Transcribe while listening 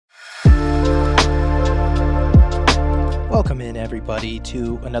everybody,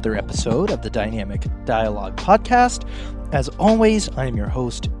 to another episode of the Dynamic Dialogue Podcast. As always, I am your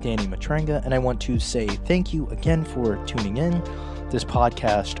host, Danny Matrenga, and I want to say thank you again for tuning in. This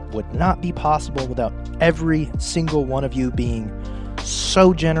podcast would not be possible without every single one of you being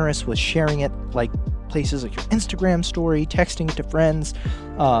so generous with sharing it, like places like your Instagram story, texting it to friends,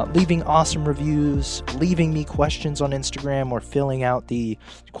 leaving awesome reviews, leaving me questions on Instagram, or filling out the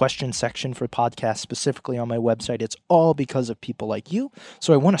question section for podcasts specifically on my website. It's all because of people like you.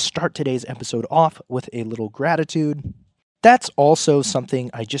 So I want to start today's episode off with a little gratitude. That's also something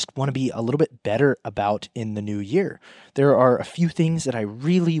I just want to be a little bit better about in the new year. There are a few things that I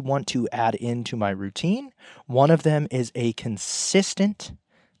really want to add into my routine. One of them is a consistent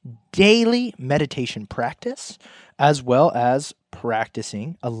daily meditation practice, as well as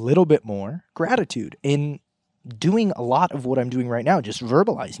practicing a little bit more gratitude in doing a lot of what I'm doing right now, just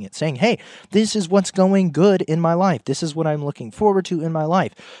verbalizing it, saying, hey, this is what's going good in my life. This is what I'm looking forward to in my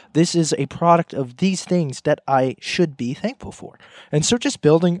life. This is a product of these things that I should be thankful for. And so just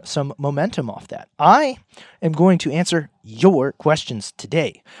building some momentum off that. I am going to answer your questions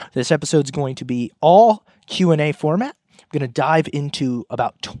today. This episode is going to be all Q&A format. I'm going to dive into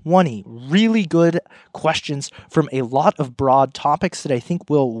about 20 really good questions from a lot of broad topics that I think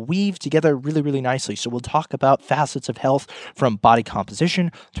will weave together really, really nicely. So we'll talk about facets of health from body composition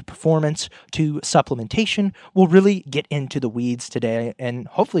to performance to supplementation. We'll really get into the weeds today and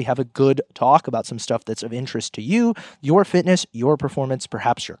hopefully have a good talk about some stuff that's of interest to you, your fitness, your performance,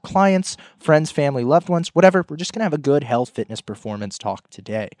 perhaps your clients, friends, family, loved ones, whatever. We're just going to have a good health, fitness, performance talk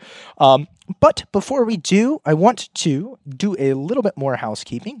today. But before we do, I want to do a little bit more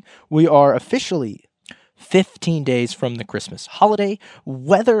housekeeping. We are officially 15 days from the Christmas holiday.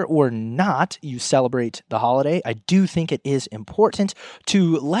 Whether or not you celebrate the holiday, I do think it is important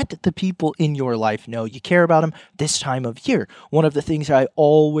to let the people in your life know you care about them this time of year. One of the things I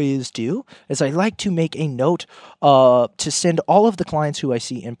always do is I like to make a note to send all of the clients who I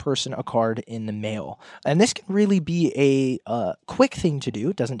see in person a card in the mail. And this can really be a quick thing to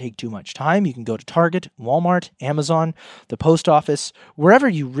do. It doesn't take too much time. You can go to Target, Walmart, Amazon, the post office, wherever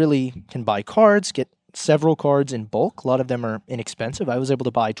you really can buy cards, get several cards in bulk. A lot of them are inexpensive. I was able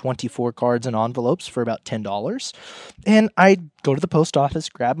to buy 24 cards and envelopes for about $10. And I go to the post office,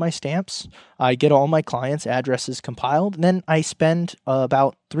 grab my stamps. I get all my clients' addresses compiled. And then I spend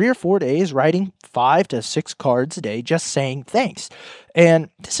about 3 or 4 days writing 5 to 6 cards a day, just saying thanks. And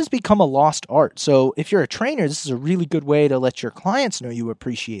this has become a lost art. So if you're a trainer, this is a really good way to let your clients know you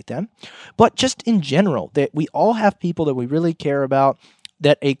appreciate them. But just in general, that we all have people that we really care about,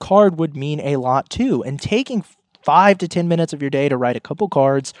 that a card would mean a lot to. And taking 5 to 10 minutes of your day to write a couple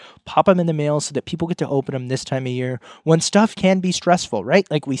cards, pop them in the mail so that people get to open them this time of year when stuff can be stressful, right?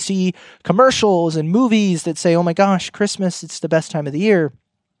 Like we see commercials and movies that say, oh my gosh, Christmas, it's the best time of the year.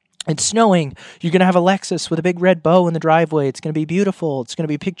 It's snowing. You're going to have a Lexus with a big red bow in the driveway. It's going to be beautiful. It's going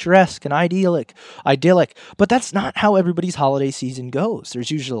to be picturesque and idyllic. But that's not how everybody's holiday season goes.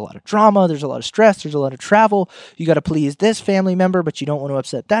 There's usually a lot of drama. There's a lot of stress. There's a lot of travel. You got to please this family member, but you don't want to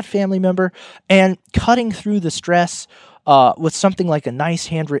upset that family member. And cutting through the stress with something like a nice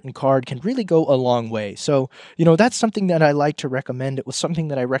handwritten card can really go a long way. So, that's something that I like to recommend. It was something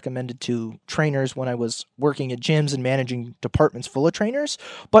that I recommended to trainers when I was working at gyms and managing departments full of trainers.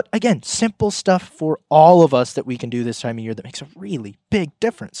 But again, simple stuff for all of us that we can do this time of year that makes a really big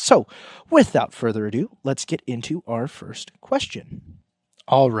difference. So, without further ado, let's get into our first question.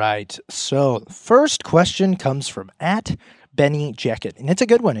 All right. So, first question comes from @BennyJacket, and it's a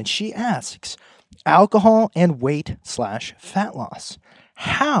good one. And she asks, alcohol and weight/fat loss.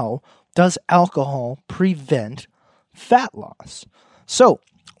 How does alcohol prevent fat loss? So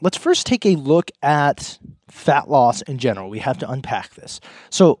let's first take a look at fat loss in general. We have to unpack this.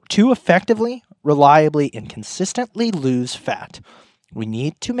 So to effectively, reliably, and consistently lose fat, we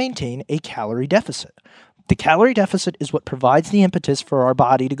need to maintain a calorie deficit. The calorie deficit is what provides the impetus for our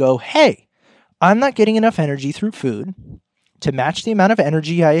body to go, hey, I'm not getting enough energy through food to match the amount of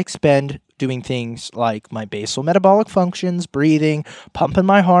energy I expend doing things like my basal metabolic functions, breathing, pumping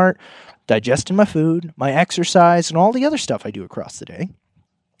my heart, digesting my food, my exercise, and all the other stuff I do across the day.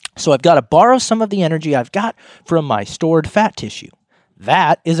 So I've got to borrow some of the energy I've got from my stored fat tissue.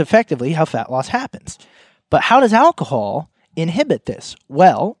 That is effectively how fat loss happens. But how does alcohol inhibit this?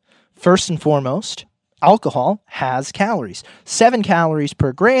 Well, first and foremost, alcohol has calories, 7 calories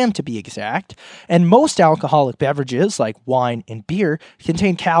per gram to be exact, and most alcoholic beverages like wine and beer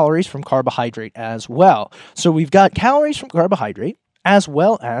contain calories from carbohydrate as well. So we've got calories from carbohydrate, as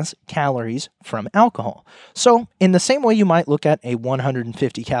well as calories from alcohol. So in the same way you might look at a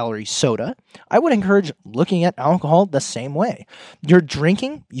 150 calorie soda, I would encourage looking at alcohol the same way. You're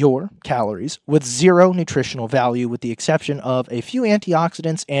drinking your calories with zero nutritional value, with the exception of a few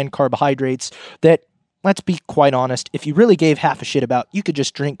antioxidants and carbohydrates that, let's be quite honest, if you really gave half a shit about, you could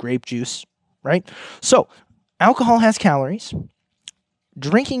just drink grape juice, right? So alcohol has calories.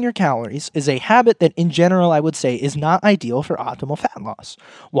 Drinking your calories is a habit that in general I would say is not ideal for optimal fat loss.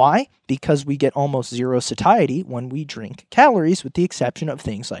 Why? Because we get almost zero satiety when we drink calories, with the exception of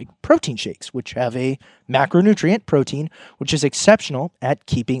things like protein shakes, which have a macronutrient protein, which is exceptional at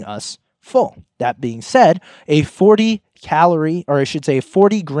keeping us full. That being said, a 40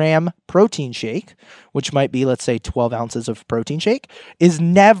 gram protein shake, which might be, let's say, 12 ounces of protein shake, is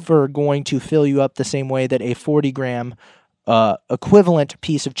never going to fill you up the same way that a 40 gram equivalent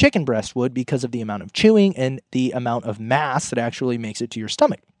piece of chicken breast would, because of the amount of chewing and the amount of mass that actually makes it to your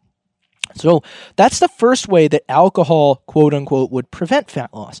stomach. So that's the first way that alcohol, quote unquote, would prevent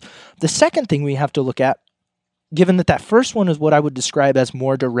fat loss. The second thing we have to look at, given that first one is what I would describe as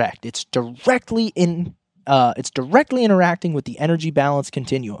more direct, it's directly interacting with the energy balance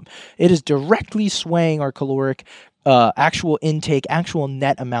continuum. It is directly swaying our caloric actual intake, actual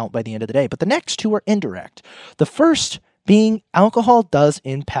net amount by the end of the day. But the next two are indirect. The first being alcohol does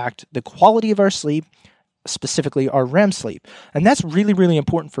impact the quality of our sleep, specifically our REM sleep. And that's really, really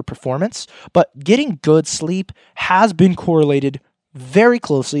important for performance. But getting good sleep has been correlated very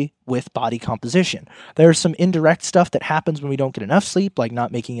closely with body composition. There's some indirect stuff that happens when we don't get enough sleep, like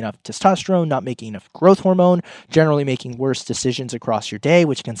not making enough testosterone, not making enough growth hormone, generally making worse decisions across your day,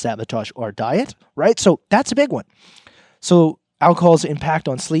 which can sabotage our diet, right? So that's a big one. So alcohol's impact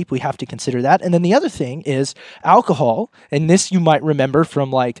on sleep, we have to consider that. And then the other thing is alcohol, and this you might remember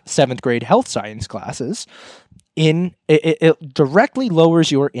from like 7th grade health science classes, it directly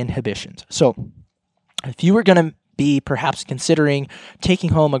lowers your inhibitions. So if you were going to be perhaps considering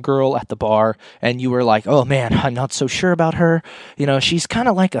taking home a girl at the bar and you were like, oh man, I'm not so sure about her. She's kind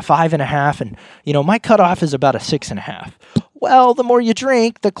of like a 5.5 and, my cutoff is about a 6.5. Well, the more you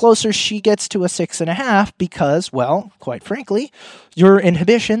drink, the closer she gets to a 6.5 because, well, quite frankly, your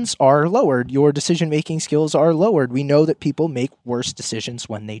inhibitions are lowered. Your decision-making skills are lowered. We know that people make worse decisions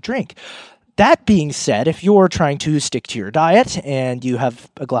when they drink. That being said, if you're trying to stick to your diet and you have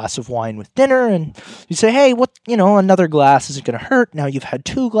a glass of wine with dinner and you say, hey, another glass isn't going to hurt. Now you've had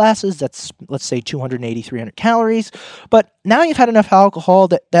 2 glasses. That's, let's say, 280, 300 calories. But now you've had enough alcohol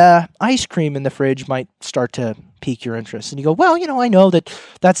that the ice cream in the fridge might start to pique your interest. And you go, well, I know that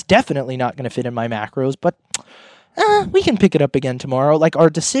that's definitely not going to fit in my macros, but we can pick it up again tomorrow. Like, our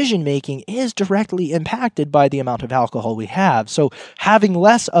decision making is directly impacted by the amount of alcohol we have. So having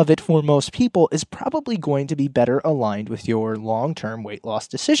less of it for most people is probably going to be better aligned with your long-term weight loss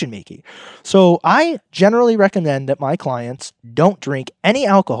decision making. So I generally recommend that my clients don't drink any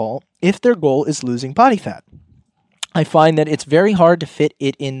alcohol if their goal is losing body fat. I find that it's very hard to fit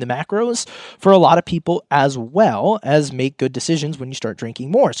it in the macros for a lot of people, as well as make good decisions when you start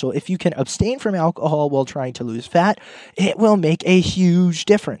drinking more. So if you can abstain from alcohol while trying to lose fat, it will make a huge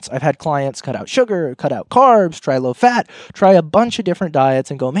difference. I've had clients cut out sugar, cut out carbs, try low fat, try a bunch of different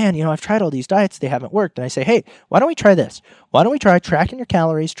diets and go, man, I've tried all these diets, they haven't worked. And I say, hey, why don't we try this? Why don't we try tracking your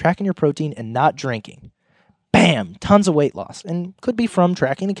calories, tracking your protein, and not drinking? Bam, tons of weight loss. And could be from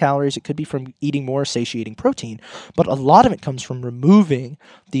tracking the calories, it could be from eating more satiating protein, but a lot of it comes from removing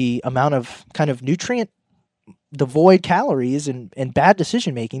the amount of kind of nutrient devoid calories and bad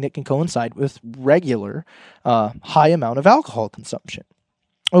decision making that can coincide with regular high amount of alcohol consumption.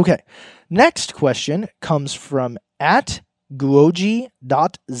 Okay, next question comes from @guoji.z,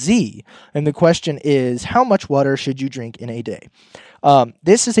 and the question is, how much water should you drink in a day?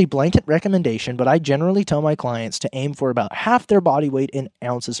 This is a blanket recommendation, but I generally tell my clients to aim for about half their body weight in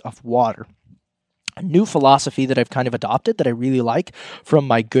ounces of water. A new philosophy that I've kind of adopted that I really like from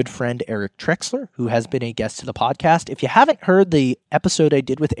my good friend Eric Trexler, who has been a guest to the podcast. If you haven't heard the episode I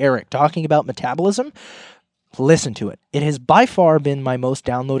did with Eric talking about metabolism, listen to it. It has by far been my most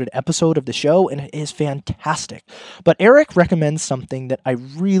downloaded episode of the show, and it is fantastic. But Eric recommends something that I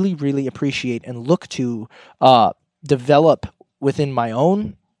really, really appreciate and look to develop within my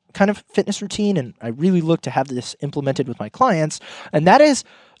own kind of fitness routine, and I really look to have this implemented with my clients, and that is,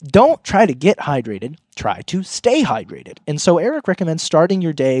 don't try to get hydrated, try to stay hydrated. And so Eric recommends starting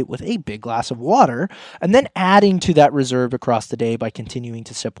your day with a big glass of water and then adding to that reserve across the day by continuing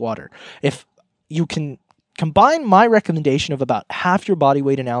to sip water. If you can combine my recommendation of about half your body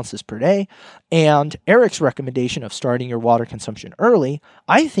weight in ounces per day and Eric's recommendation of starting your water consumption early,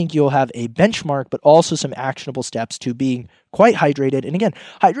 I think you'll have a benchmark, but also some actionable steps to being quite hydrated. And again,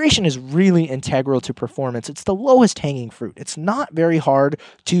 hydration is really integral to performance. It's the lowest hanging fruit. It's not very hard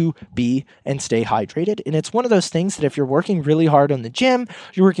to be and stay hydrated. And it's one of those things that if you're working really hard on the gym,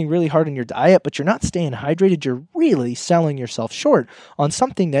 you're working really hard on your diet, but you're not staying hydrated, you're really selling yourself short on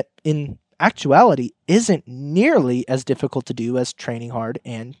something that in actuality isn't nearly as difficult to do as training hard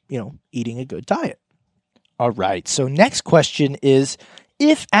and, eating a good diet. All right. So next question is,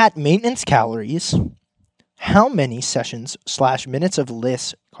 if at maintenance calories, how many sessions/minutes of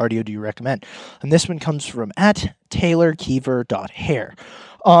LISS cardio do you recommend? And this one comes from at taylorkeever.hair.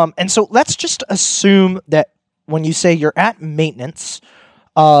 And so let's just assume that when you say you're at maintenance,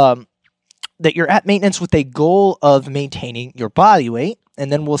 that you're at maintenance with a goal of maintaining your body weight.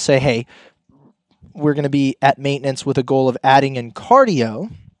 And then we'll say, hey, we're going to be at maintenance with a goal of adding in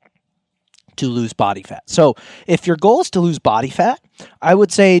cardio to lose body fat. So if your goal is to lose body fat, I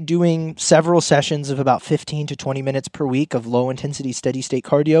would say doing several sessions of about 15 to 20 minutes per week of low intensity steady state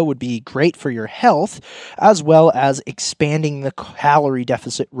cardio would be great for your health, as well as expanding the calorie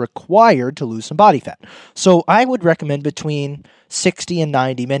deficit required to lose some body fat. So I would recommend between 60 and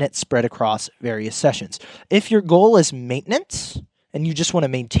 90 minutes spread across various sessions. If your goal is maintenance and you just want to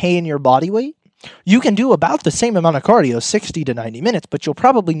maintain your body weight, you can do about the same amount of cardio, 60 to 90 minutes, but you'll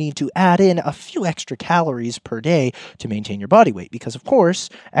probably need to add in a few extra calories per day to maintain your body weight because, of course,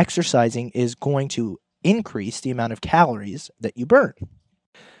 exercising is going to increase the amount of calories that you burn.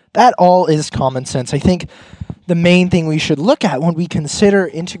 That all is common sense. I think the main thing we should look at when we consider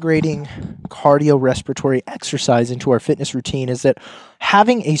integrating cardiorespiratory exercise into our fitness routine is that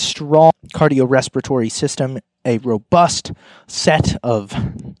having a strong cardiorespiratory system, a robust set of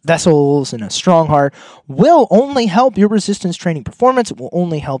vessels and a strong heart will only help your resistance training performance. It will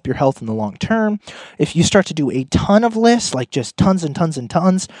only help your health in the long term. If you start to do a ton of lifts, like just tons and tons and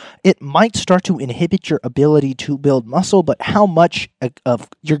tons, it might start to inhibit your ability to build muscle, but how much of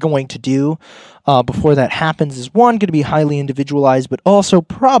you're going to do before that happens is one, going to be highly individualized, but also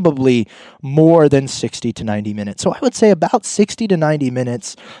probably more than 60 to 90 minutes. So I would say about 60 to 90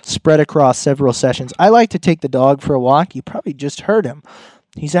 minutes spread across several sessions. I like to take the dog for a walk. You probably just heard him.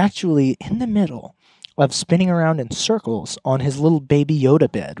 He's actually in the middle of spinning around in circles on his little baby Yoda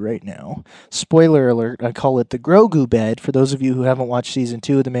bed right now. Spoiler alert, I call it the Grogu bed. For those of you who haven't watched season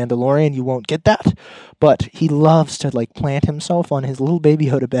 2 of The Mandalorian, you won't get that. But he loves to plant himself on his little baby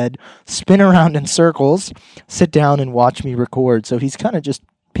Yoda bed, spin around in circles, sit down and watch me record. So he's kind of just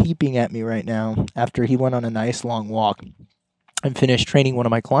peeping at me right now after he went on a nice long walk and finished training one of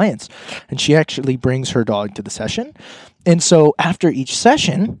my clients. And she actually brings her dog to the session. And so after each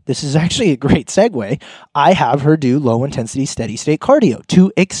session, this is actually a great segue, I have her do low intensity steady state cardio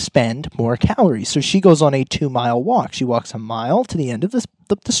to expend more calories. So she goes on a 2-mile walk. She walks a mile to the end of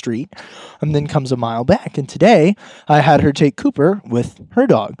the street and then comes a mile back. And today I had her take Cooper with her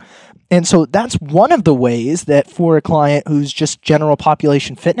dog. And so that's one of the ways that for a client who's just general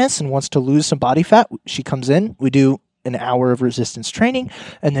population fitness and wants to lose some body fat, she comes in, we do an hour of resistance training,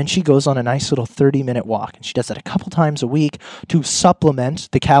 and then she goes on a nice little 30-minute walk. And she does that a couple times a week to supplement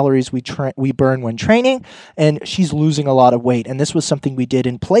the calories we burn when training, and she's losing a lot of weight. And this was something we did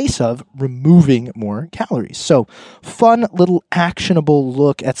in place of removing more calories. So fun little actionable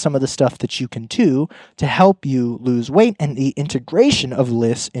look at some of the stuff that you can do to help you lose weight and the integration of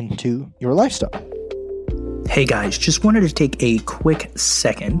LISS into your lifestyle. Hey guys, just wanted to take a quick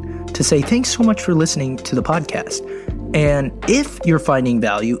second to say thanks so much for listening to the podcast. And if you're finding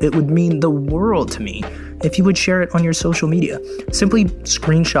value, it would mean the world to me if you would share it on your social media. Simply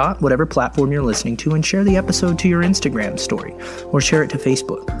screenshot whatever platform you're listening to and share the episode to your Instagram story or share it to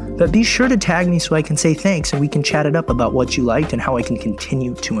Facebook. But be sure to tag me so I can say thanks and we can chat it up about what you liked and how I can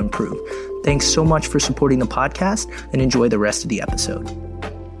continue to improve. Thanks so much for supporting the podcast and enjoy the rest of the episode.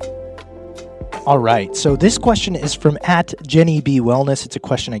 All right, so this question is from at Jenny B Wellness. It's a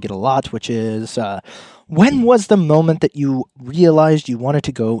question I get a lot, which is, when was the moment that you realized you wanted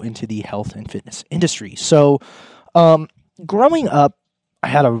to go into the health and fitness industry? So growing up, I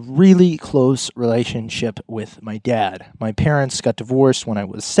had a really close relationship with my dad. My parents got divorced when I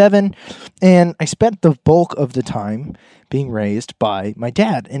was 7, and I spent the bulk of the time being raised by my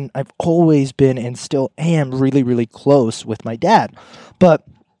dad. And I've always been and still am really, really close with my dad. But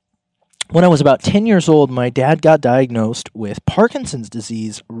when I was about 10 years old, my dad got diagnosed with Parkinson's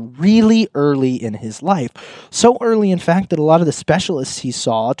disease really early in his life. So early, in fact, that a lot of the specialists he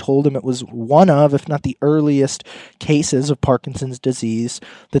saw told him it was one of, if not the earliest cases of Parkinson's disease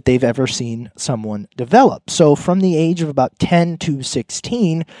that they've ever seen someone develop. So from the age of about 10 to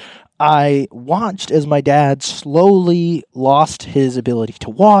 16, I watched as my dad slowly lost his ability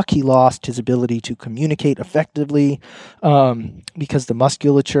to walk. He lost his ability to communicate effectively because the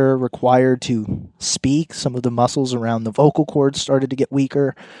musculature required to speak, some of the muscles around the vocal cords started to get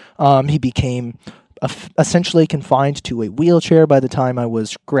weaker. He became essentially confined to a wheelchair by the time I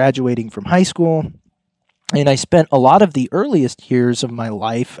was graduating from high school. And I spent a lot of the earliest years of my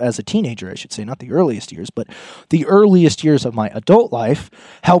life as a teenager, I should say, not the earliest years, but the earliest years of my adult life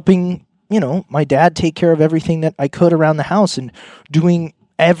helping, my dad take care of everything that I could around the house and doing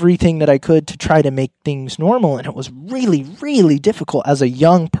everything that I could to try to make things normal. And it was really, really difficult as a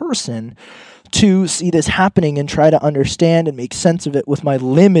young person to see this happening and try to understand and make sense of it with my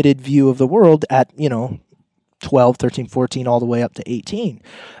limited view of the world at, 12, 13, 14, all the way up to 18.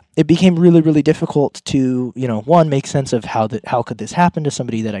 It became really, really difficult to, one, make sense of how could this happen to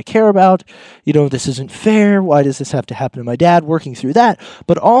somebody that I care about? This isn't fair. Why does this have to happen to my dad? Working through that,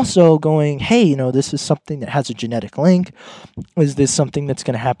 but also going, hey, this is something that has a genetic link. Is this something that's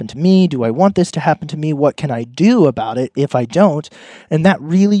going to happen to me? Do I want this to happen to me? What can I do about it if I don't? And that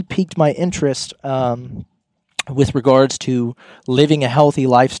really piqued my interest with regards to living a healthy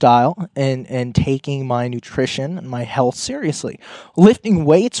lifestyle and taking my nutrition and my health seriously. Lifting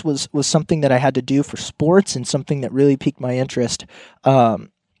weights was something that I had to do for sports and something that really piqued my interest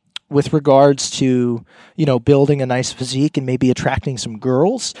with regards to, building a nice physique and maybe attracting some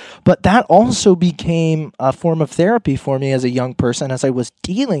girls. But that also became a form of therapy for me as a young person, as I was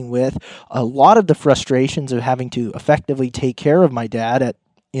dealing with a lot of the frustrations of having to effectively take care of my dad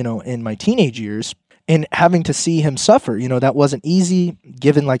in my teenage years. And having to see him suffer, that wasn't easy,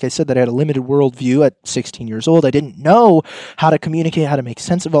 given, like I said, that I had a limited worldview at 16 years old. I didn't know how to communicate, how to make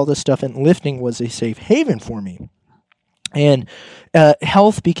sense of all this stuff, and lifting was a safe haven for me. And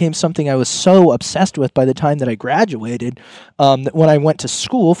health became something I was so obsessed with by the time that I graduated, that when I went to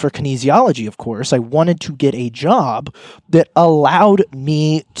school for kinesiology, of course, I wanted to get a job that allowed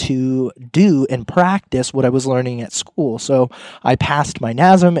me to do and practice what I was learning at school. So I passed my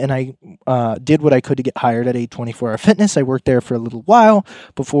NASM and I did what I could to get hired at a 24-Hour Fitness. I worked there for a little while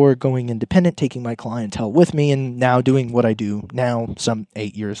before going independent, taking my clientele with me, and now doing what I do now some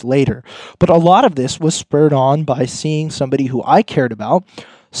 8 years later. But a lot of this was spurred on by seeing somebody who I cared about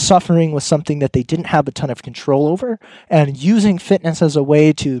suffering with something that they didn't have a ton of control over, and using fitness as a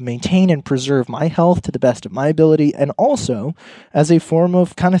way to maintain and preserve my health to the best of my ability, and also as a form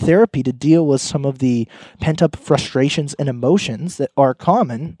of kind of therapy to deal with some of the pent-up frustrations and emotions that are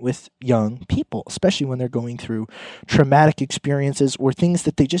common with young people, especially when they're going through traumatic experiences or things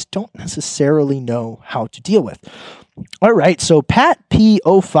that they just don't necessarily know how to deal with. All right, so Pat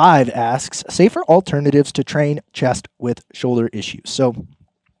P05 asks, safer alternatives to train chest with shoulder issues. So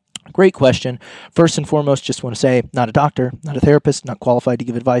great question. First and foremost, just want to say, not a doctor, not a therapist, not qualified to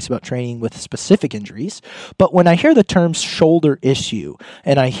give advice about training with specific injuries. But when I hear the terms shoulder issue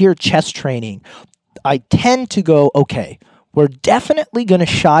and I hear chest training, I tend to go, okay, we're definitely going to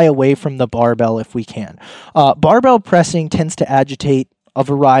shy away from the barbell if we can. Barbell pressing tends to agitate a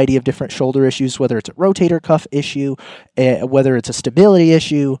variety of different shoulder issues, whether it's a rotator cuff issue, whether it's a stability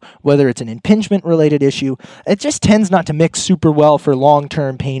issue, whether it's an impingement-related issue. It just tends not to mix super well for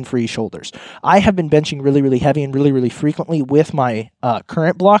long-term pain-free shoulders. I have been benching really, really heavy and really, really frequently with my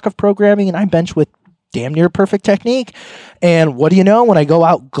current block of programming, and I bench with damn near perfect technique. And what do you know? When I go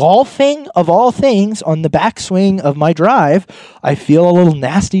out golfing, of all things, on the backswing of my drive, I feel a little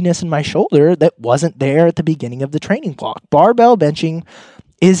nastiness in my shoulder that wasn't there at the beginning of the training block. Barbell benching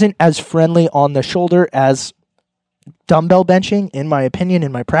isn't as friendly on the shoulder as dumbbell benching, in my opinion,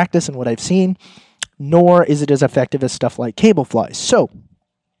 in my practice, and what I've seen, nor is it as effective as stuff like cable flies. So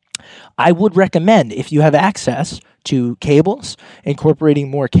I would recommend, if you have access to cables,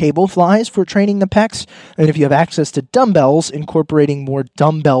 incorporating more cable flies for training the pecs, and if you have access to dumbbells, incorporating more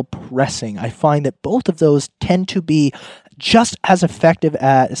dumbbell pressing. I find that both of those tend to be just as effective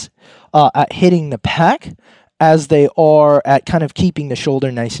as at hitting the pec as they are at kind of keeping the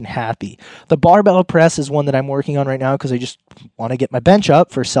shoulder nice and happy. The barbell press is one that I'm working on right now because I just want to get my bench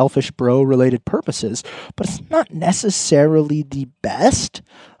up for selfish bro-related purposes, but it's not necessarily the best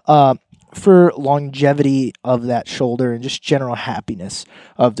for longevity of that shoulder and just general happiness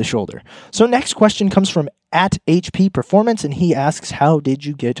of the shoulder. So next question comes from @HP Performance, and he asks, how did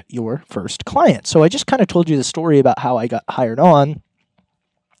you get your first client? So I just kind of told you the story about how I got hired on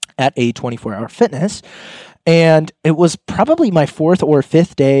at a 24-hour fitness. And it was probably my fourth or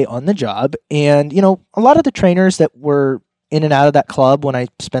fifth day on the job. And, a lot of the trainers that were in and out of that club when I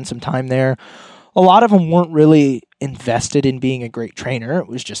spent some time there, a lot of them weren't really invested in being a great trainer. It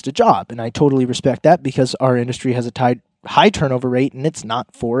was just a job. And I totally respect that because our industry has a high turnover rate and it's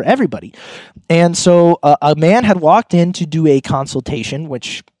not for everybody. And so a man had walked in to do a consultation,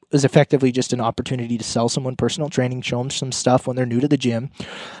 which is effectively just an opportunity to sell someone personal training, show them some stuff when they're new to the gym.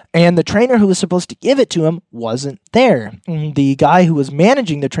 And the trainer who was supposed to give it to him wasn't there. The guy who was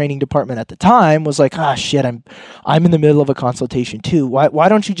managing the training department at the time was like, shit, I'm in the middle of a consultation too. Why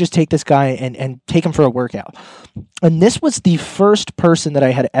don't you just take this guy and take him for a workout? And this was the first person that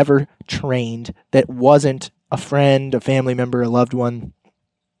I had ever trained that wasn't a friend, a family member, a loved one.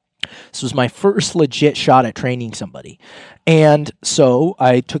 This was my first legit shot at training somebody. And so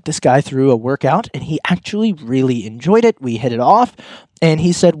I took this guy through a workout and he actually really enjoyed it. We hit it off. And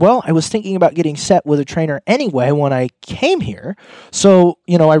he said, well, I was thinking about getting set with a trainer anyway when I came here. So,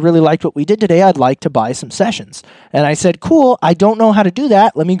 I really liked what we did today. I'd like to buy some sessions. And I said, cool, I don't know how to do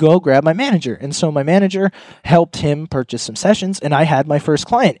that. Let me go grab my manager. And so my manager helped him purchase some sessions and I had my first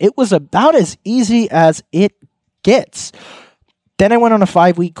client. It was about as easy as it gets. Then I went on a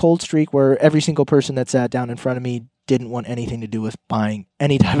 5-week cold streak where every single person that sat down in front of me didn't want anything to do with buying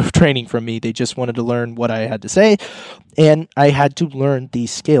any type of training from me. They just wanted to learn what I had to say. And I had to learn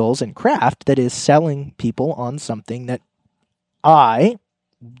these skills and craft that is selling people on something that I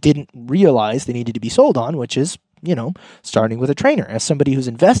didn't realize they needed to be sold on, which is, starting with a trainer. As somebody who's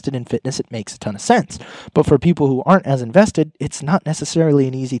invested in fitness, it makes a ton of sense. But for people who aren't as invested, it's not necessarily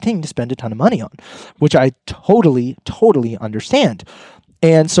an easy thing to spend a ton of money on, which I totally, totally understand.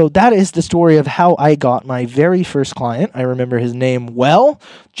 And so that is the story of how I got my very first client. I remember his name well,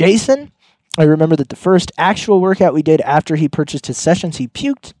 Jason. I remember that the first actual workout we did after he purchased his sessions, he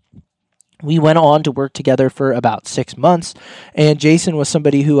puked. We went on to work together for about 6 months, and Jason was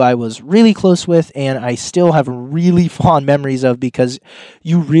somebody who I was really close with, and I still have really fond memories of because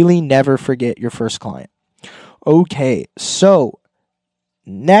you really never forget your first client. Okay, so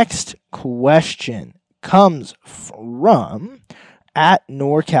next question comes from at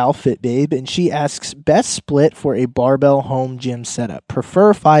NorCal FitBabe, and she asks, best split for a barbell home gym setup.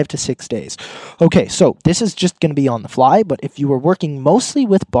 Prefer 5 to 6 days. Okay, so this is just going to be on the fly, but if you were working mostly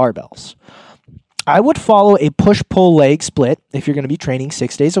with barbells, I would follow a push-pull leg split if you're going to be training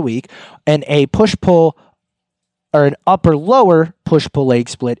 6 days a week, and a push-pull or an upper-lower push-pull leg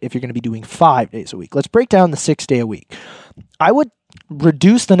split if you're going to be doing 5 days a week. Let's break down the 6 day a week. I would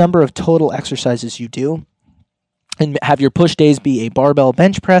reduce the number of total exercises you do and have your push days be a barbell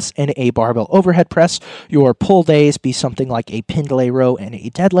bench press and a barbell overhead press. Your pull days be something like a pin delay row and a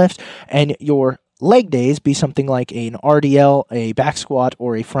deadlift, and your leg days be something like an RDL, a back squat,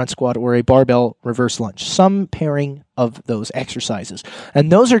 or a front squat, or a barbell reverse lunge. Some pairing of those exercises.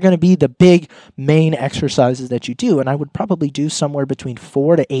 And those are going to be the big main exercises that you do. And I would probably do somewhere between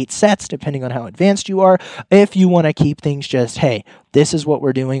 4 to 8 sets, depending on how advanced you are. If you want to keep things just, hey, this is what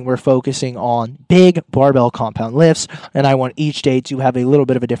we're doing. We're focusing on big barbell compound lifts, and I want each day to have a little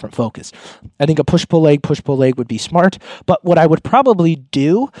bit of a different focus. I think a push-pull leg would be smart. But what I would probably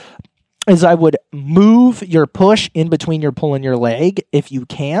do is I would move your push in between your pull and your leg if you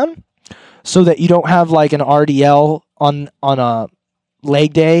can, so that you don't have like an RDL on a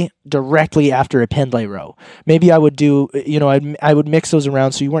leg day directly after a Pendlay row. Maybe I would do, I would mix those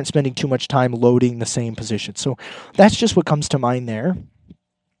around so you weren't spending too much time loading the same position. So that's just what comes to mind there.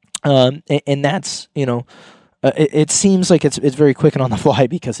 And that's, it seems like it's very quick and on the fly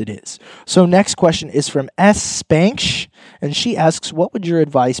because it is. So next question is from S. Spanks, and she asks, what would your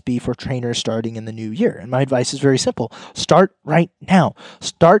advice be for trainers starting in the new year? And my advice is very simple. Start right now.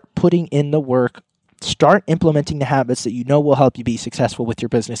 Start putting in the work. Start implementing the habits that you know will help you be successful with your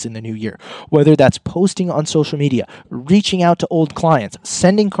business in the new year. Whether that's posting on social media, reaching out to old clients,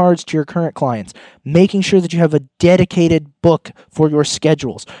 sending cards to your current clients, making sure that you have a dedicated book for your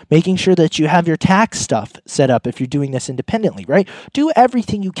schedules, making sure that you have your tax stuff set up if you're doing this independently, right? Do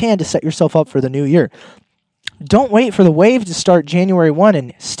everything you can to set yourself up for the new year. Don't wait for the wave to start January 1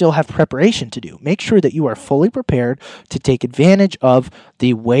 and still have preparation to do. Make sure that you are fully prepared to take advantage of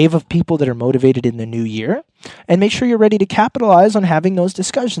the wave of people that are motivated in the new year, and make sure you're ready to capitalize on having those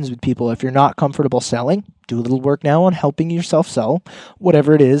discussions with people. If you're not comfortable selling, do a little work now on helping yourself sell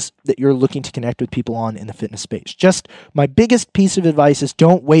whatever it is that you're looking to connect with people on in the fitness space. Just my biggest piece of advice is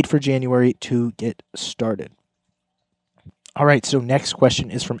don't wait for January to get started. All right, so next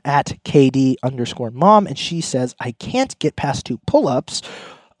question is from @KD_mom, and she says, I can't get past 2 pull-ups.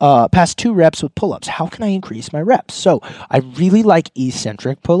 past 2 reps with pull-ups. How can I increase my reps? So I really like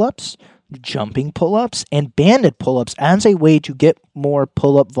eccentric pull-ups, jumping pull-ups, and banded pull-ups as a way to get more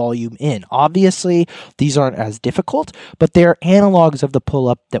pull-up volume in. Obviously, these aren't as difficult, but they're analogs of the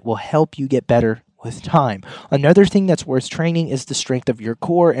pull-up that will help you get better with time. Another thing that's worth training is the strength of your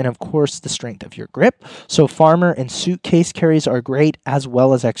core and, of course, the strength of your grip. So farmer and suitcase carries are great, as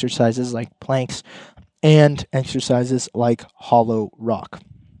well as exercises like planks and exercises like hollow rock.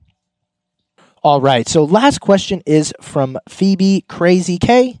 All right, so last question is from Phoebe Crazy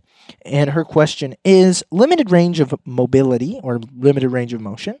K. And her question is limited range of mobility or limited range of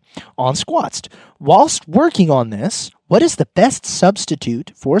motion on squats. Whilst working on this, what is the best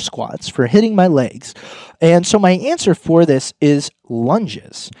substitute for squats for hitting my legs? And so my answer for this is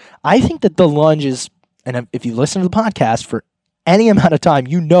lunges. I think that the lunges, and if you listen to the podcast for any amount of time,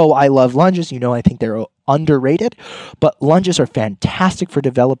 you know I love lunges. You know I think they're underrated, but lunges are fantastic for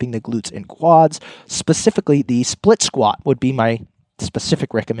developing the glutes and quads. Specifically, the split squat would be my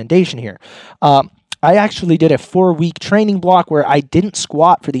specific recommendation here. I actually did a 4-week training block where I didn't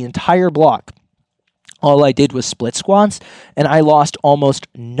squat for the entire block. All I did was split squats, and I lost almost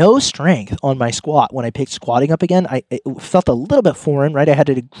no strength on my squat. When I picked squatting up again, it felt a little bit foreign, right? I had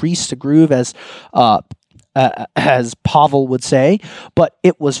to grease the groove, as Pavel would say, but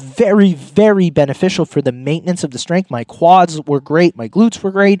it was very, very beneficial for the maintenance of the strength. My quads were great. My glutes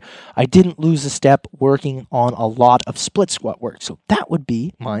were great. I didn't lose a step working on a lot of split squat work. So that would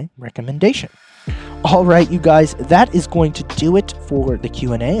be my recommendation. All right, you guys, that is going to do it for the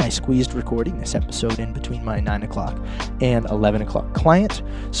Q&A. I squeezed recording this episode in between my 9 o'clock and 11 o'clock client.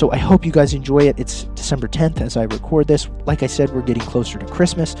 So I hope you guys enjoy it. It's December 10th as I record this. Like I said, we're getting closer to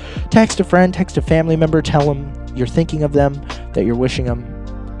Christmas. Text a friend, text a family member, tell them you're thinking of them, that you're wishing them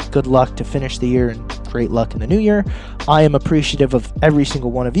good luck to finish the year and great luck in the new year. I am appreciative of every single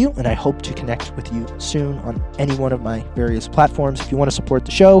one of you, and I hope to connect with you soon on any one of my various platforms. If you want to support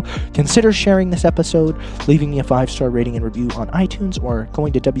the show, consider sharing this episode, leaving me a 5-star rating and review on iTunes, or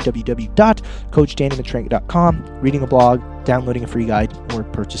going to www.coachdanymatrenga.com, reading a blog, downloading a free guide, or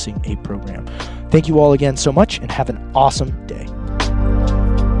purchasing a program. Thank you all again so much, and have an awesome day.